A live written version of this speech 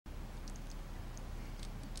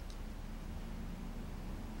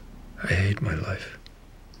I hate my life.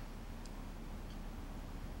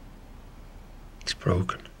 It's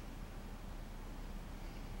broken.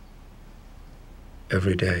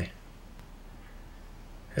 Every day,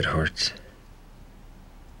 it hurts.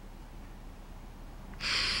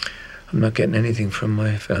 I'm not getting anything from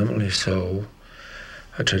my family, so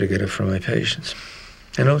I try to get it from my patients.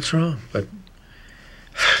 I know it's wrong, but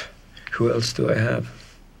who else do I have?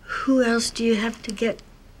 Who else do you have to get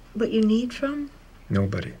what you need from?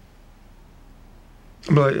 Nobody.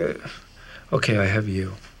 Well, okay, I have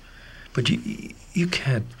you. But you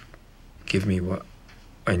can't give me what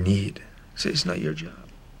I need. It's not your job.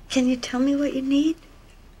 Can you tell me what you need?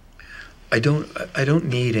 I don't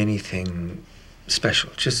need anything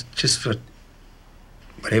special. Just what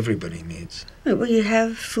everybody needs. Well, you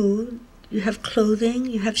have food, you have clothing,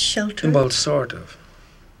 you have shelter. Well, sort of.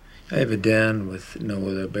 I have a den with no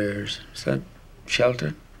other bears. Is that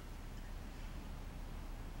shelter?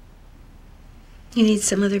 You need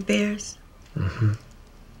some other bears? Mm-hmm.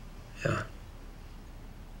 Yeah.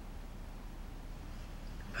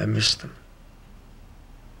 I miss them.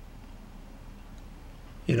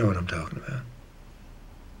 You know what I'm talking about.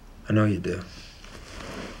 I know you do.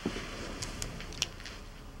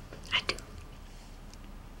 I do.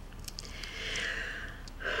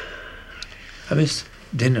 I miss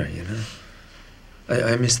dinner, you know.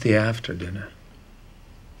 I miss the after dinner.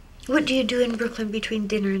 What do you do in Brooklyn between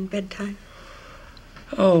dinner and bedtime?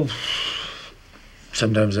 Oh,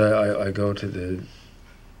 sometimes I go to the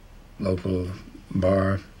local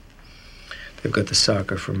bar. They've got the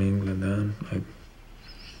soccer from England on.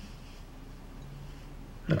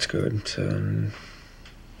 That's good. So, then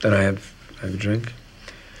I have a drink.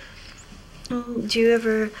 Do you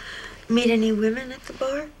ever meet any women at the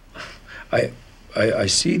bar? I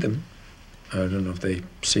see them. I don't know if they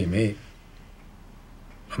see me.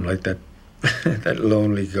 I'm like that that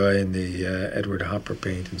lonely guy in the Edward Hopper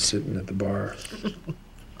painting sitting at the bar.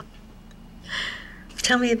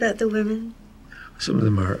 Tell me about the women. Some of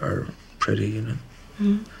them are pretty, you know.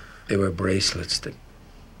 Mm-hmm. They wear bracelets that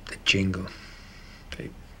jingle. They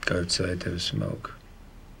go outside to smoke.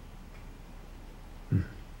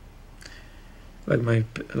 Like my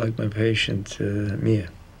patient, Mia.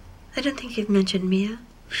 I don't think you've mentioned Mia.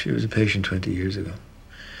 She was a patient 20 years ago.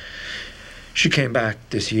 She came back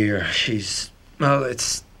this year.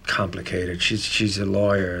 It's complicated. She's a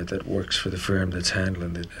lawyer that works for the firm that's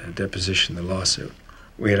handling the deposition, the lawsuit.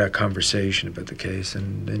 We had a conversation about the case,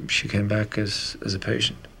 and then she came back as a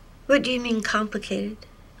patient. What do you mean complicated?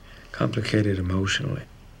 Complicated emotionally.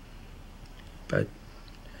 But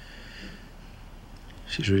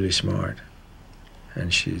she's really smart.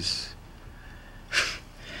 And she's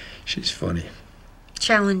funny.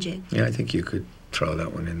 Challenging. Yeah, I think you could throw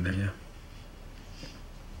that one in there, yeah.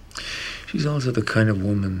 She's also the kind of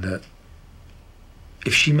woman that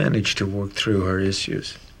if she managed to work through her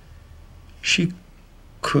issues, she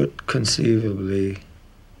could conceivably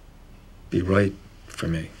be right for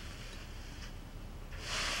me.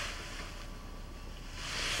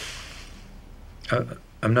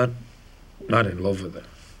 I'm not in love with her.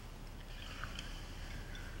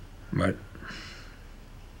 But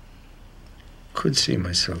could see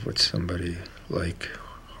myself with somebody like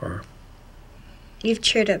her. You've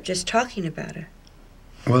cheered up just talking about her.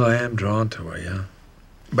 Well, I am drawn to her, yeah.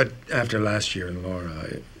 But after last year in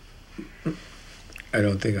Laura, I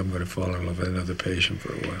don't think I'm going to fall in love with another patient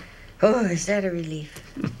for a while. Oh, is that a relief?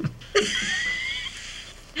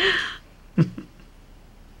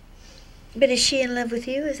 But is she in love with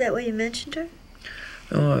you? Is that why you mentioned her?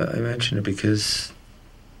 No, I mentioned it because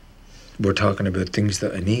we're talking about things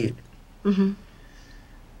that I need. Mm-hmm.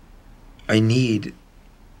 I need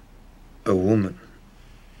a woman.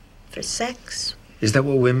 For sex? Is that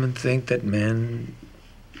what women think, that men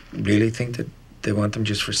really think that they want them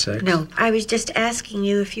just for sex? No, I was just asking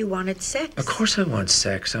you if you wanted sex. Of course I want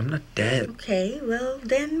sex. I'm not dead. Okay, well,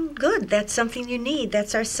 then good. That's something you need.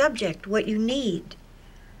 That's our subject, what you need.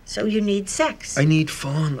 So you need sex. I need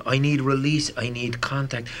fun. I need release. I need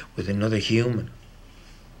contact with another human.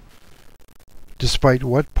 Despite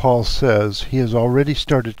what Paul says, he has already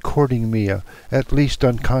started courting Mia, at least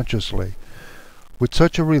unconsciously. Would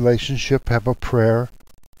such a relationship have a prayer?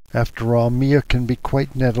 After all, Mia can be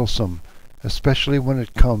quite nettlesome, especially when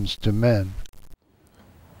it comes to men.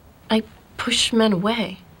 I push men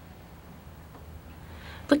away.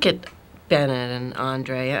 Look at Bennett and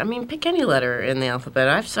Andre. I mean, pick any letter in the alphabet.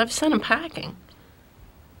 I've sent them packing.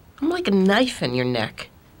 I'm like a knife in your neck.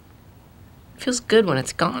 It feels good when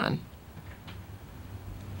it's gone.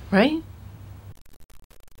 Right?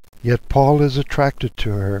 Yet Paul is attracted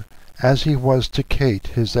to her, as he was to Kate,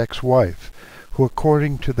 his ex-wife, who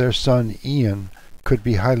according to their son Ian could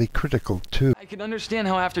be highly critical too. I could understand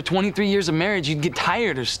how after 23 years of marriage you'd get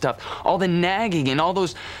tired of stuff. All the nagging and all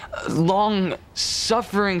those long,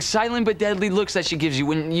 suffering, silent but deadly looks that she gives you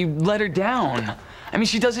when you let her down. I mean,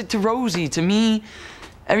 she does it to Rosie, to me.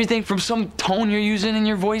 Everything from some tone you're using in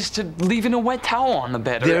your voice to leaving a wet towel on the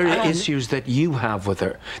bed. There are issues that you have with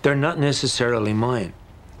her. They're not necessarily mine.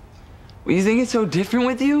 Well, you think it's so different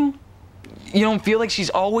with you? You don't feel like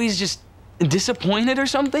she's always just disappointed or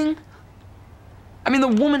something? I mean, the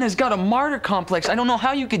woman has got a martyr complex. I don't know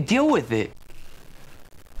how you could deal with it.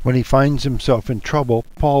 When he finds himself in trouble,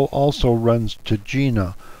 Paul also runs to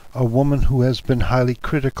Gina, a woman who has been highly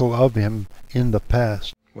critical of him in the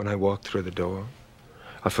past. When I walked through the door,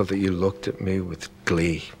 I felt that you looked at me with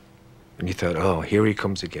glee. And you thought, oh, here he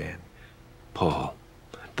comes again. Paul,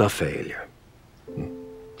 the failure. And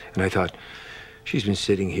I thought, she's been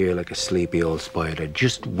sitting here like a sleepy old spider,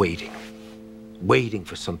 just waiting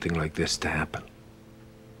for something like this to happen.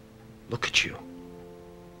 Look at you.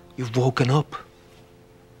 You've woken up.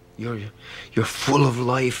 You're full of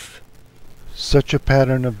life. Such a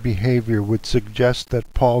pattern of behavior would suggest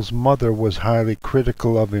that Paul's mother was highly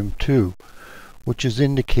critical of him too, which is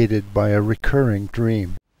indicated by a recurring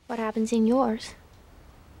dream. What happens in yours?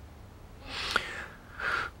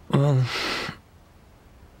 Well,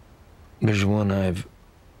 there's one I've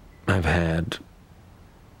had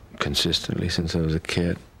consistently since I was a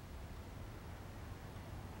kid.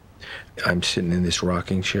 I'm sitting in this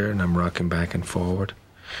rocking chair and I'm rocking back and forward.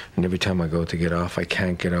 And every time I go to get off, I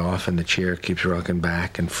can't get off and the chair keeps rocking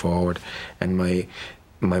back and forward. And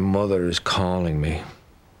my mother is calling me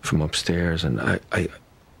from upstairs and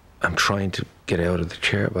I'm trying to get out of the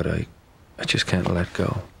chair, but I just can't let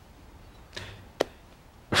go.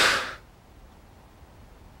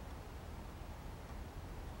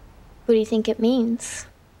 What do you think it means?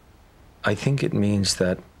 I think it means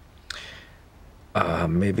that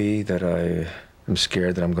maybe that I am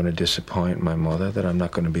scared that I'm going to disappoint my mother, that I'm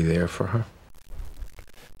not going to be there for her.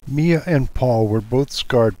 Mia and Paul were both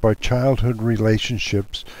scarred by childhood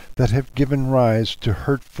relationships that have given rise to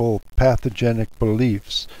hurtful, pathogenic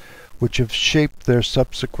beliefs, which have shaped their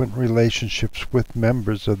subsequent relationships with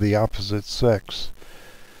members of the opposite sex.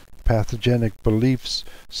 Pathogenic beliefs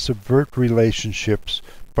subvert relationships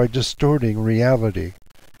by distorting reality.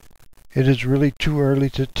 It is really too early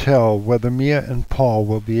to tell whether Mia and Paul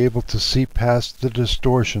will be able to see past the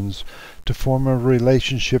distortions to form a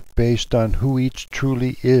relationship based on who each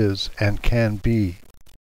truly is and can be.